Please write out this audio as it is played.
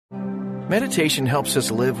Meditation helps us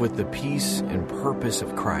live with the peace and purpose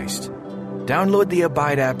of Christ. Download the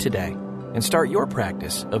Abide app today and start your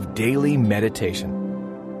practice of daily meditation.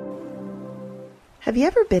 Have you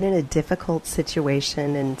ever been in a difficult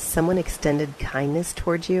situation and someone extended kindness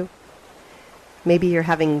towards you? Maybe you're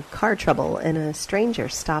having car trouble and a stranger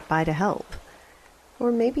stopped by to help.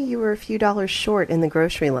 Or maybe you were a few dollars short in the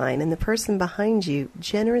grocery line and the person behind you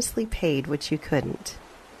generously paid what you couldn't.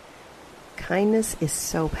 Kindness is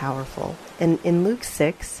so powerful, and in Luke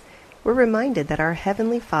 6, we're reminded that our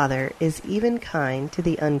Heavenly Father is even kind to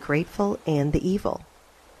the ungrateful and the evil.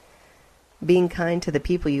 Being kind to the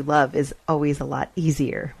people you love is always a lot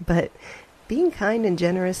easier, but being kind and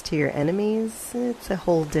generous to your enemies, it's a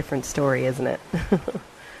whole different story, isn't it?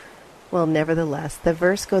 Well, nevertheless, the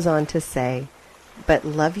verse goes on to say, "But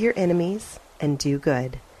love your enemies and do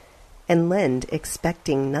good, and lend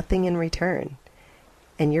expecting nothing in return.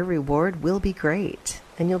 And your reward will be great,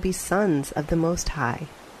 and you'll be sons of the Most High."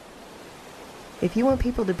 If you want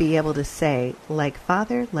people to be able to say, like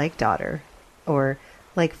father, like daughter, or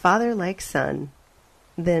like father, like son,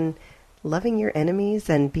 then loving your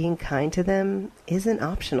enemies and being kind to them isn't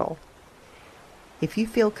optional. If you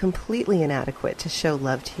feel completely inadequate to show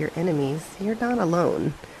love to your enemies, you're not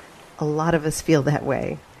alone. A lot of us feel that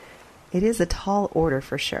way. It is a tall order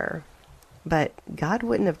for sure, but God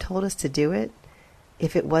wouldn't have told us to do it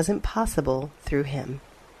if it wasn't possible through Him.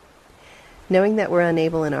 Knowing that we're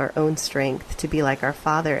unable in our own strength to be like our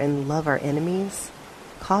Father and love our enemies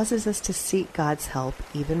causes us to seek God's help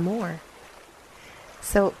even more.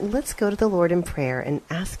 So let's go to the Lord in prayer and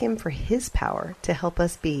ask Him for His power to help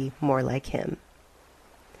us be more like Him.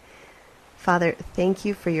 Father, thank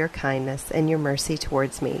you for your kindness and your mercy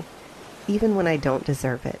towards me, even when I don't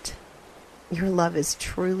deserve it. Your love is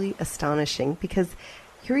truly astonishing because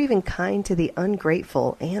you're even kind to the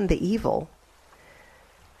ungrateful and the evil.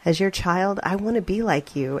 As your child, I want to be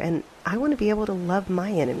like you, and I want to be able to love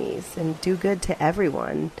my enemies and do good to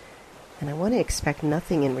everyone, and I want to expect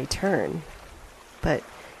nothing in return. But,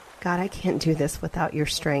 God, I can't do this without your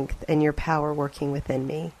strength and your power working within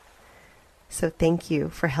me. So thank you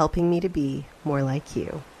for helping me to be more like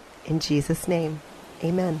you. In Jesus' name,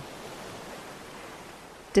 amen.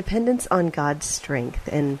 Dependence on God's strength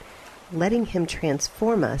and letting Him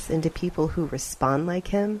transform us into people who respond like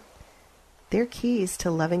Him, they're keys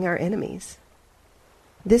to loving our enemies.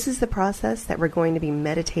 This is the process that we're going to be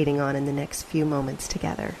meditating on in the next few moments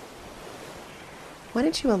together. Why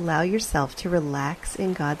don't you allow yourself to relax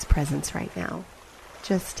in God's presence right now?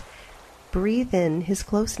 Just breathe in His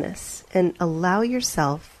closeness and allow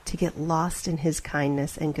yourself to get lost in His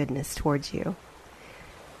kindness and goodness towards you.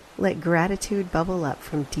 Let gratitude bubble up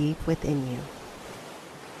from deep within you.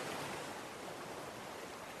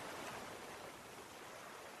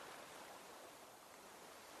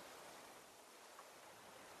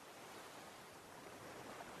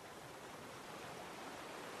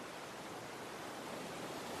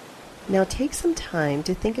 Now take some time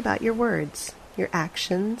to think about your words, your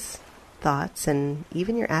actions, thoughts, and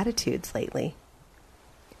even your attitudes lately.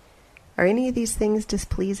 Are any of these things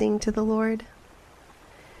displeasing to the Lord?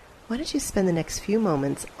 Why don't you spend the next few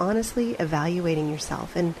moments honestly evaluating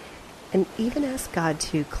yourself and even ask God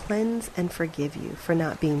to cleanse and forgive you for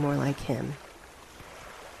not being more like Him.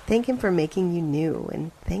 Thank Him for making you new,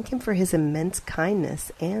 and thank Him for His immense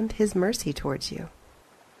kindness and His mercy towards you.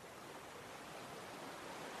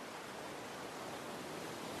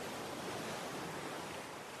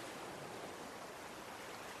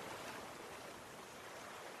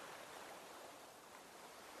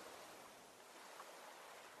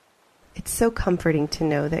 It's so comforting to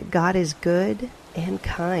know that God is good and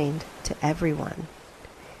kind to everyone.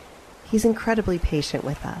 He's incredibly patient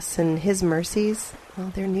with us, and His mercies,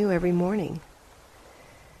 well, they're new every morning.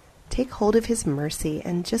 Take hold of His mercy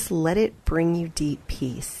and just let it bring you deep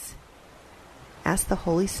peace. Ask the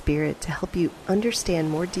Holy Spirit to help you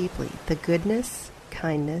understand more deeply the goodness,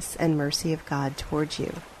 kindness, and mercy of God towards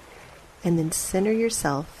you, and then center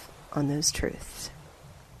yourself on those truths.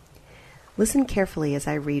 Listen carefully as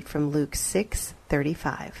I read from Luke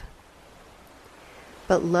 6:35.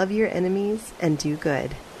 "But love your enemies and do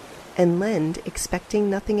good, and lend expecting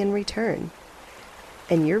nothing in return.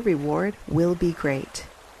 And your reward will be great,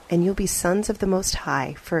 and you'll be sons of the Most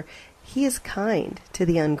High, for He is kind to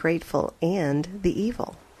the ungrateful and the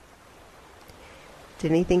evil."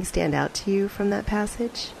 Did anything stand out to you from that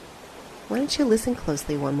passage? Why don't you listen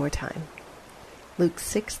closely one more time? Luke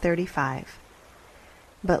 6:35.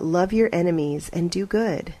 "But love your enemies and do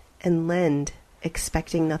good, and lend,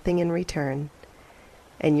 expecting nothing in return.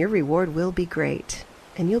 And your reward will be great,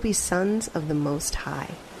 and you'll be sons of the Most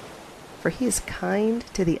High." for he is kind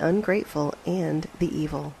to the ungrateful and the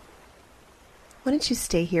evil. Why don't you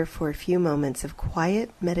stay here for a few moments of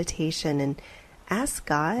quiet meditation and ask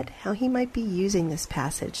God how he might be using this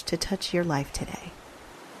passage to touch your life today.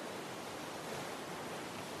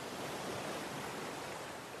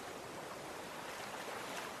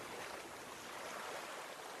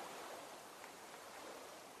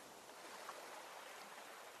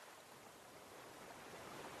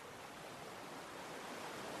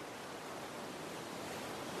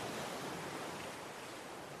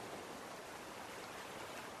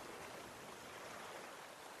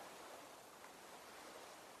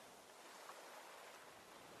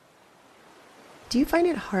 Do you find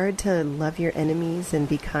it hard to love your enemies and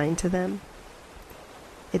be kind to them?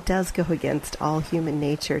 It does go against all human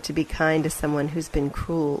nature to be kind to someone who's been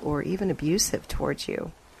cruel or even abusive towards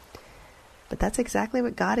you. But that's exactly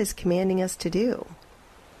what God is commanding us to do.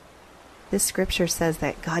 This scripture says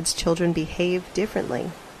that God's children behave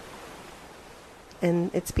differently.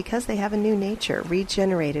 And it's because they have a new nature,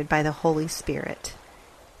 regenerated by the Holy Spirit.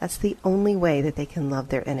 That's the only way that they can love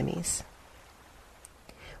their enemies.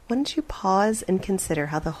 Why don't you pause and consider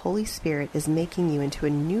how the Holy Spirit is making you into a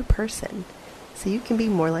new person so you can be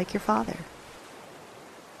more like your Father?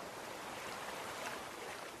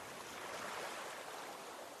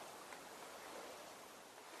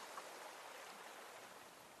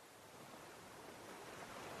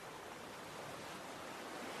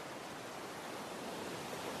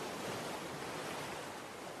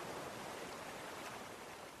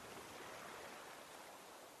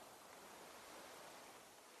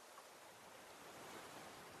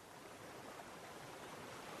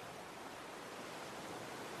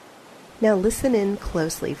 Now listen in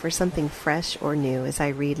closely for something fresh or new as I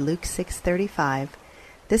read Luke 6:35,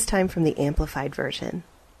 this time from the Amplified Version.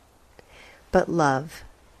 But love,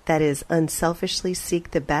 that is, unselfishly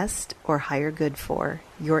seek the best or higher good for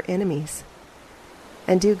your enemies,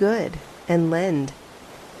 and do good and lend,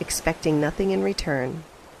 expecting nothing in return,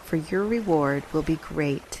 for your reward will be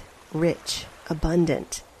great, rich,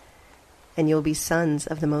 abundant, and you'll be sons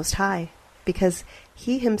of the Most High, because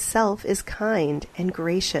he himself is kind and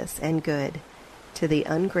gracious and good to the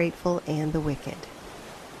ungrateful and the wicked.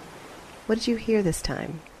 What did you hear this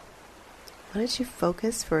time? Why don't you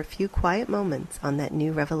focus for a few quiet moments on that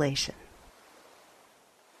new revelation?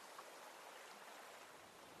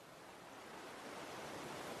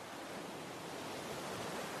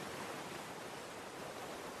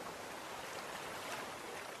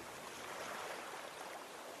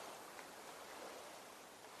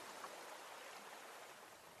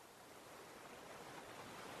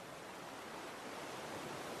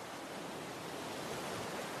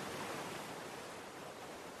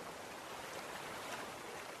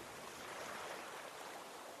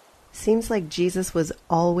 Seems like Jesus was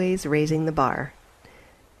always raising the bar.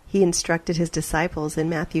 He instructed his disciples in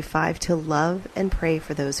Matthew 5 to love and pray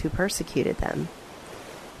for those who persecuted them.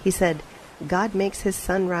 He said, God makes his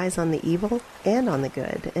sun rise on the evil and on the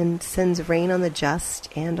good, and sends rain on the just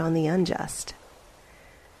and on the unjust.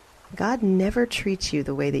 God never treats you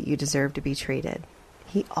the way that you deserve to be treated.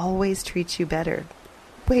 He always treats you better,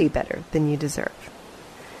 way better than you deserve.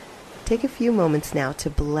 Take a few moments now to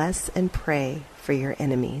bless and pray for your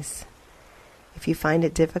enemies. If you find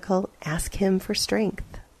it difficult, ask him for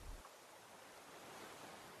strength.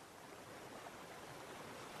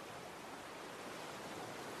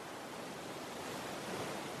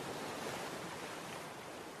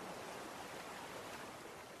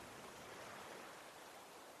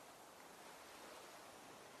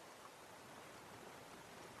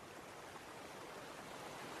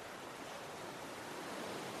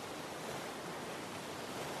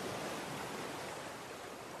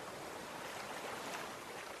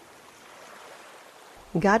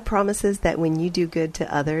 God promises that when you do good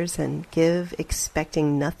to others and give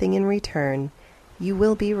expecting nothing in return, you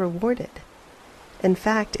will be rewarded. In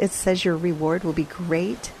fact, it says your reward will be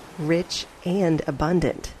great, rich, and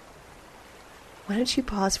abundant. Why don't you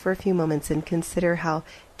pause for a few moments and consider how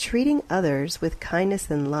treating others with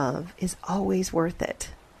kindness and love is always worth it.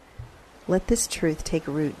 Let this truth take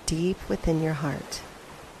root deep within your heart.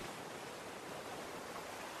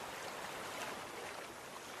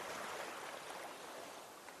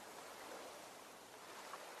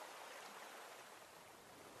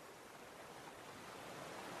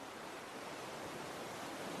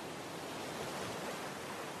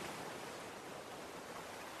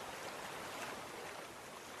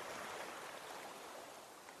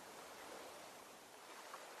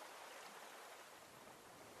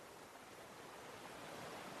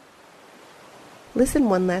 Listen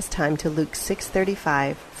one last time to Luke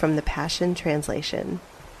 6:35 from the Passion Translation.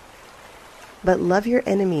 But love your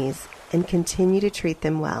enemies and continue to treat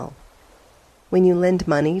them well. When you lend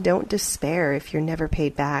money, don't despair if you're never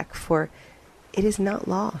paid back, for it is not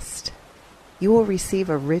lost. You will receive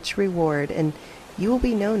a rich reward, and you will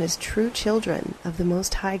be known as true children of the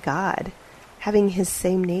Most High God, having His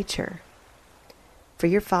same nature. For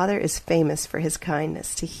your Father is famous for His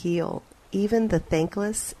kindness to heal even the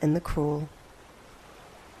thankless and the cruel.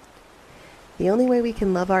 The only way we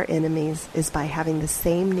can love our enemies is by having the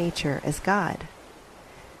same nature as God.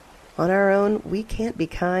 On our own, we can't be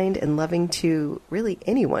kind and loving to really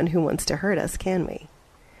anyone who wants to hurt us, can we?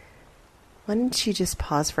 Why don't you just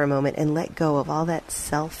pause for a moment and let go of all that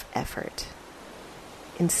self-effort?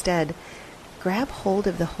 Instead, grab hold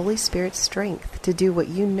of the Holy Spirit's strength to do what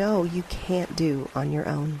you know you can't do on your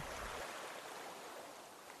own.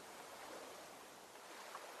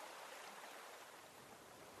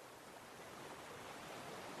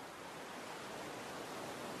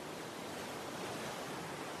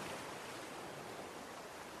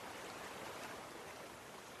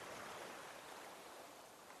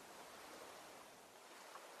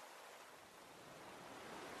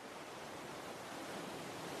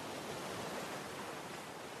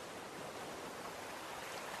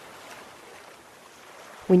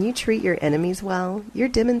 When you treat your enemies well, you're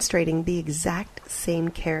demonstrating the exact same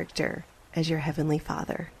character as your Heavenly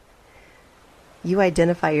Father. You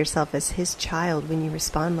identify yourself as His child when you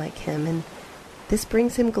respond like Him, and this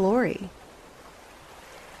brings Him glory.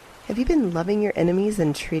 Have you been loving your enemies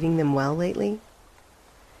and treating them well lately?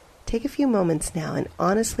 Take a few moments now and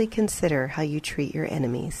honestly consider how you treat your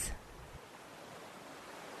enemies.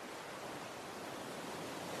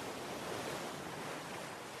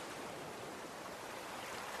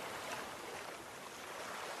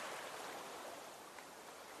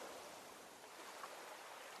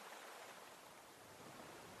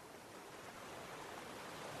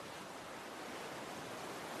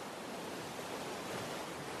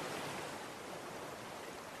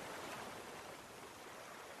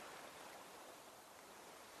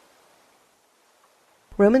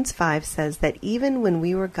 Romans 5 says that even when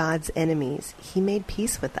we were God's enemies, He made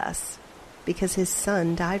peace with us because His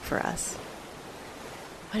Son died for us.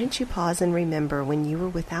 Why don't you pause and remember when you were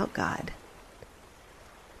without God?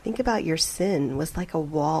 Think about your sin was like a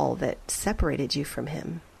wall that separated you from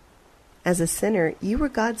Him. As a sinner, you were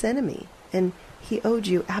God's enemy, and He owed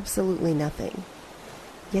you absolutely nothing.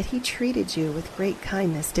 Yet He treated you with great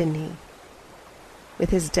kindness, didn't He?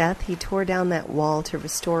 With His death, He tore down that wall to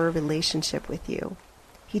restore a relationship with you.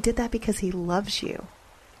 He did that because He loves you,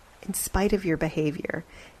 in spite of your behavior,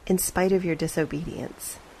 in spite of your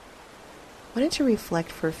disobedience. Why don't you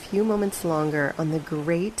reflect for a few moments longer on the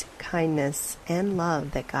great kindness and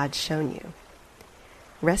love that God's shown you?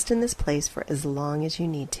 Rest in this place for as long as you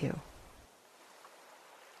need to.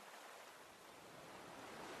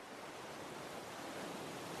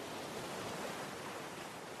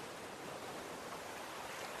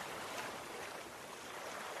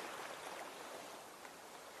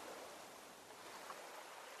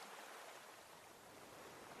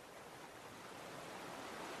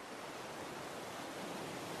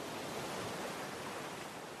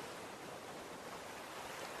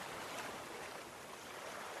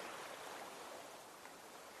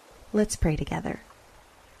 Let's pray together.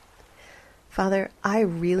 Father, I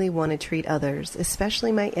really want to treat others,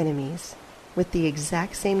 especially my enemies, with the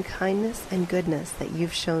exact same kindness and goodness that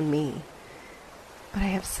you've shown me. But I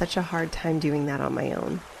have such a hard time doing that on my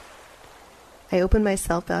own. I open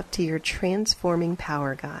myself up to your transforming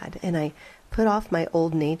power, God, and I put off my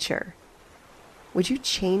old nature. Would you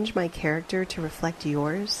change my character to reflect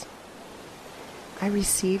yours? I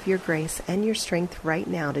receive your grace and your strength right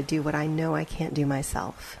now to do what I know I can't do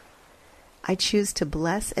myself. I choose to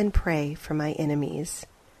bless and pray for my enemies.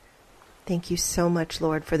 Thank you so much,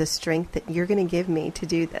 Lord, for the strength that you're going to give me to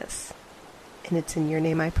do this. And it's in your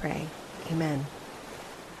name I pray. Amen.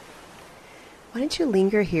 Why don't you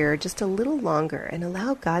linger here just a little longer and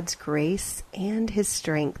allow God's grace and His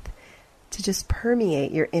strength to just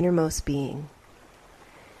permeate your innermost being.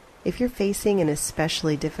 If you're facing an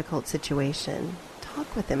especially difficult situation,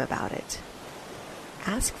 talk with Him about it.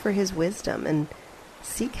 Ask for His wisdom and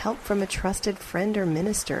seek help from a trusted friend or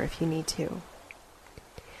minister if you need to.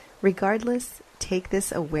 Regardless, take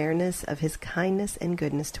this awareness of His kindness and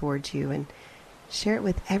goodness towards you and share it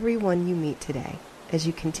with everyone you meet today as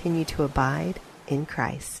you continue to abide in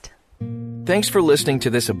Christ. Thanks for listening to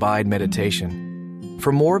this Abide meditation.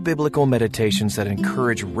 For more biblical meditations that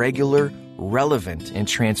encourage regular, relevant, and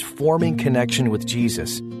transforming connection with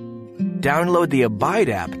Jesus, download the Abide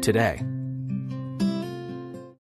app today.